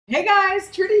Hey guys,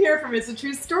 Trudy here from It's a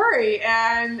True Story,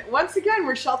 and once again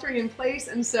we're sheltering in place,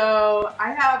 and so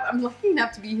I'm lucky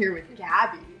enough to be here with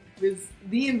Gabby, who's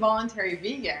the involuntary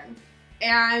vegan.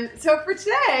 And so for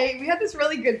today, we had this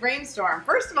really good brainstorm.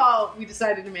 First of all, we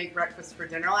decided to make breakfast for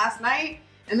dinner last night,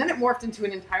 and then it morphed into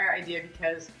an entire idea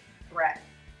because bread.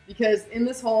 Because in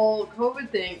this whole COVID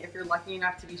thing, if you're lucky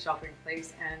enough to be sheltering in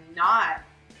place and not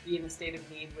be in a state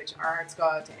of need, which our hearts go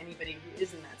out to anybody who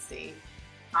is in that state,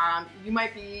 you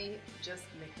might be just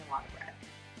making a lot of bread.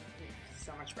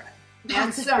 So much bread.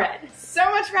 And so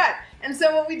much bread. And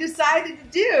so what we decided to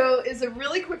do is a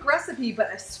really quick recipe, but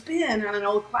a spin on an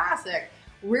old classic.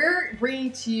 We're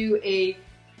bringing to you a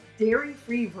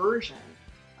dairy-free version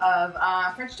of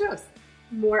French toast.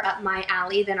 More up my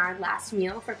alley than our last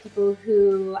meal for people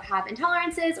who have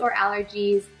intolerances or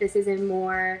allergies. This is a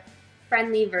more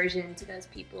friendly version to those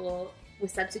people with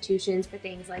substitutions for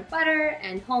things like butter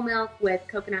and whole milk with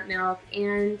coconut milk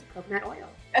and coconut oil.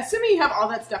 Assuming you have all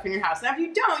that stuff in your house. Now if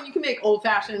you don't, you can make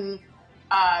old-fashioned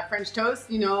French toast.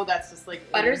 You know, that's just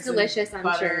like butter's delicious, I'm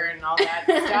butter sure. and all that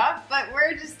stuff. But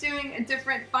we're just doing a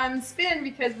different fun spin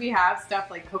because we have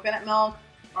stuff like coconut milk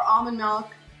or almond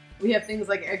milk. We have things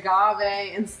like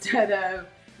agave instead of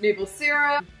maple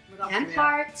syrup. Hemp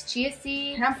hearts, chia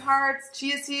seeds. Hemp hearts,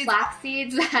 chia seeds. Flax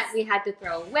seeds that we had to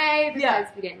throw away because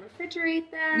we didn't refrigerate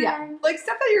them. Yeah, like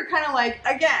stuff that you're kind of like,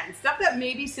 again, stuff that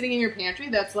may be sitting in your pantry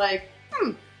that's like,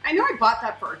 I know I bought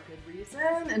that for a good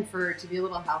reason and to be a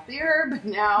little healthier, but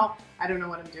now I don't know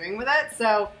what I'm doing with it.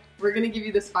 So we're gonna give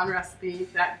you this fun recipe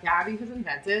that Gabby has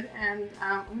invented, and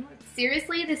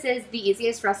seriously, this is the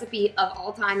easiest recipe of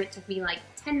all time. It took me like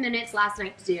 10 minutes last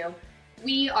night to do.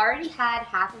 We already had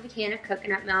half of a can of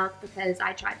coconut milk because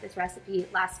I tried this recipe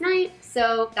last night,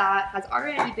 so that has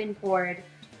already been poured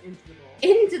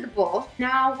into the bowl.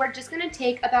 Now we're just gonna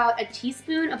take about a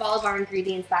teaspoon of all of our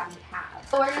ingredients that we have.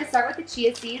 So we're gonna start with the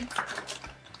chia seeds.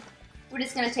 We're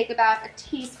just gonna take about a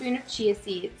teaspoon of chia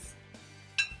seeds.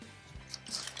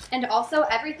 And also,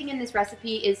 everything in this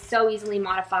recipe is so easily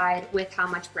modified with how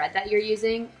much bread that you're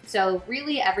using. So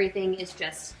really everything is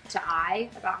just to eye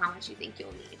about how much you think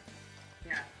you'll need.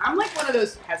 Yeah, I'm like one of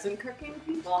those peasant cooking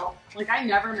people. Like I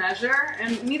never measure,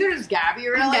 and neither does Gabby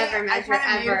really. I never measure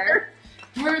ever.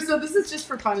 So this is just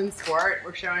for fun and sport.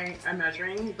 We're showing and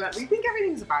measuring, but we think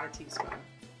everything's about a teaspoon.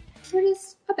 We're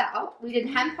just about. We did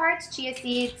hemp hearts, chia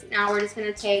seeds. Now we're just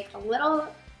gonna take a little,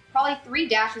 probably 3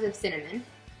 dashes of cinnamon.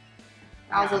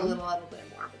 That was a little bit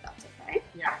more, but that's okay.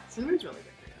 Yeah, cinnamon's really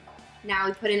good for you. Now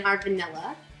we put in our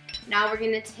vanilla. Now we're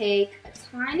gonna take a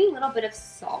tiny little bit of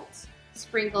salt,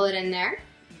 sprinkle it in there,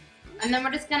 and then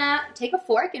we're just gonna take a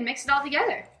fork and mix it all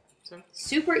together. So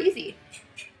super easy.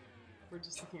 We're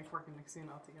just taking a fork and mixing it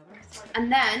all together.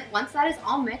 And then once that is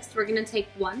all mixed, we're gonna take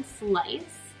 1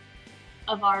 slice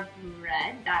of our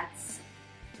bread that's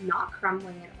not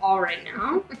crumbling at all right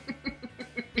now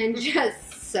and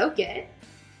just soak it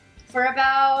for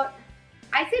about,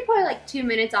 I'd say probably like 2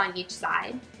 minutes on each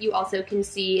side. You also can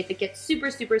see if it gets super,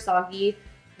 super soggy,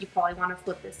 you probably want to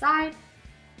flip the side.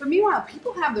 But meanwhile,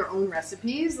 people have their own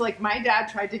recipes. Like my dad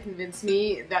tried to convince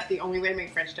me that the only way to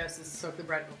make French toast is to soak the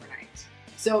bread overnight.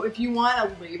 So if you want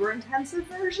a labor-intensive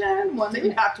version, one that you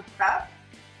have to prep,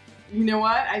 you know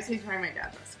what? I say try my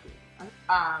dad's recipe.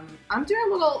 I'm doing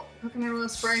a little coconut oil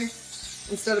spray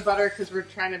instead of butter because we're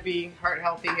trying to be heart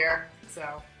healthy here.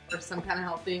 So, or some kind of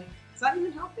healthy. Is that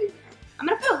even healthy? I'm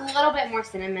gonna put a little bit more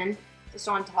cinnamon just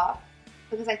on top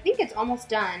because I think it's almost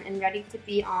done and ready to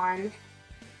be on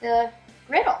the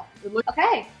griddle.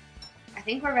 Okay, I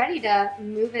think we're ready to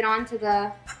move it onto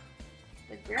the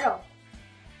griddle.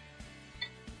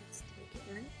 Let's take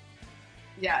it in.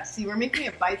 Yeah, see, we're making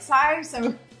it bite-sized,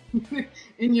 so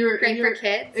Great for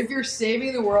kids. If you're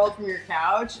saving the world from your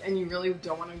couch and you really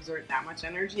don't want to exert that much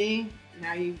energy,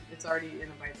 now it's already in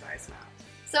a bite-sized amount.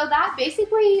 So that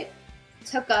basically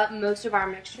took up most of our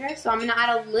mixture, so I'm gonna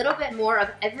add a little bit more of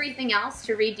everything else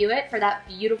to redo it for that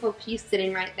beautiful piece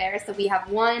sitting right there. So we have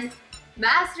one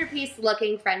masterpiece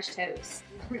looking French toast.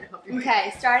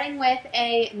 Okay, starting with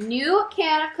a new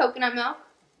can of coconut milk.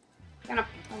 Gonna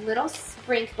a little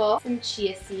sprinkle some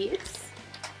chia seeds.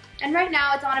 And right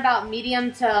now it's on about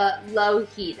medium to low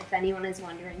heat, if anyone is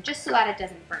wondering, just so that it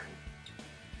doesn't burn.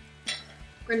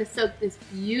 We're gonna soak this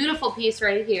beautiful piece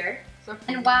right here.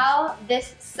 And while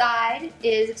this side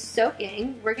is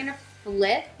soaking, we're gonna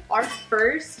flip our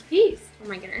first piece. Oh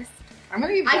my goodness. I'm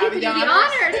gonna give I get to do the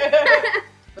honors.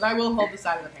 But I will hold the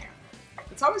side of the pan.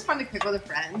 It's always fun to cook with a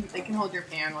friend. They can hold your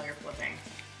pan while you're flipping.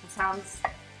 It sounds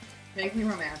vaguely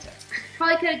romantic.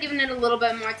 Probably could have given it a little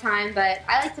bit more time, but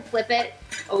I like to flip it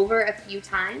over a few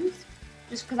times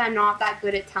just because I'm not that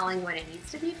good at telling when it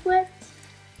needs to be flipped.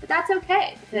 But that's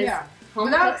okay because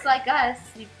home cooks like us,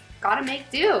 you gotta make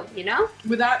do, you know?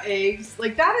 Without eggs,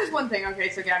 like that is one thing. Okay,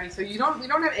 so Gabby, so we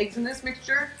don't have eggs in this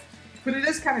mixture, but it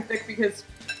is kind of thick because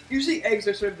usually eggs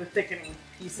are sort of the thickening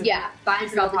piece of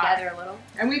binds it all together a little.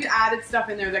 And we've added stuff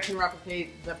in there that can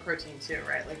replicate the protein too,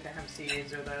 right? Like the hemp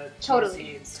seeds or the chia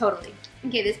seeds. Totally.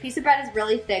 Okay, this piece of bread is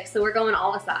really thick, so we're going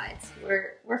all sides.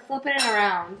 We're flipping it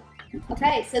around.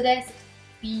 Okay, so this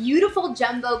beautiful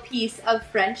jumbo piece of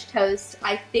French toast,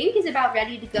 I think, is about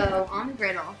ready to go on the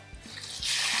griddle.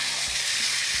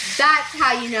 That's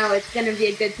how you know it's gonna be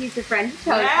a good piece of French toast,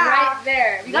 right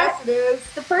there. Yes, it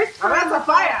is. The first time. Oh, that's a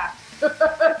fire.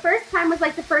 The first time was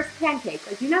like the first pancake.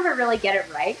 Like you never really get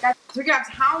it right. So, Gabs,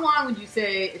 how long would you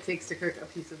say it takes to cook a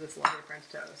piece of this lovely French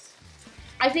toast?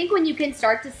 I think when you can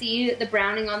start to see the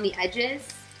browning on the edges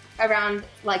around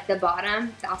like the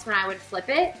bottom, that's when I would flip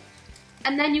it.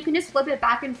 And then you can just flip it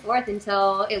back and forth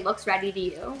until it looks ready to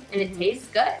you and it tastes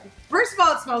good. First of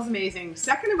all, it smells amazing.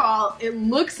 Second of all, it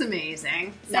looks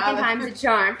amazing. Second time's a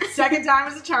charm. Second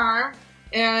time is a charm.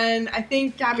 And I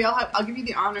think, Gabby, I'll give you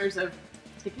the honors of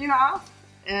taking it off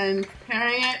and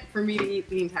preparing it for me to eat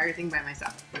the entire thing by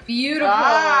myself. Beautiful.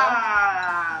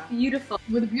 Beautiful.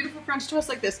 With a beautiful French toast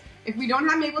like this, if we don't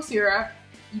have maple syrup,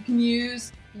 you can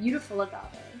use beautiful agave.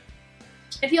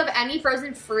 If you have any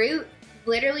frozen fruit,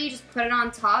 literally just put it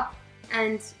on top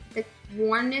and the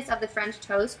warmness of the French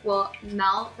toast will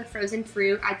melt the frozen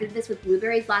fruit. I did this with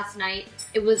blueberries last night.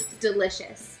 It was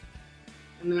delicious.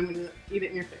 And then I'm going to eat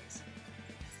it in your face.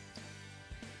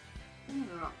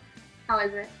 How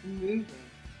is it? Amazing.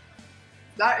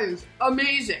 That is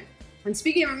amazing. And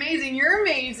speaking of amazing, you're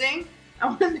amazing. I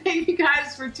want to thank you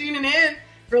guys for tuning in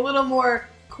for a little more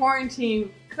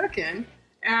quarantine cooking.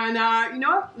 And you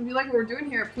know what? If you like what we're doing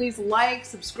here, please like,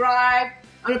 subscribe.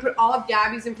 I'm going to put all of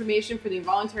Gabby's information for the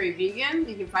Involuntary Vegan.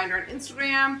 You can find her on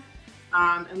Instagram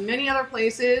and many other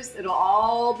places. It'll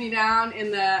all be down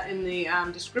in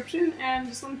the description. And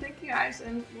just want to thank you guys,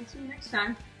 and we'll see you next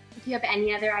time. If you have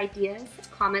any other ideas,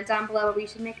 comment down below what we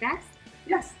should make next.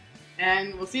 Yes.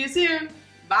 And we'll see you soon.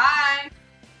 Bye.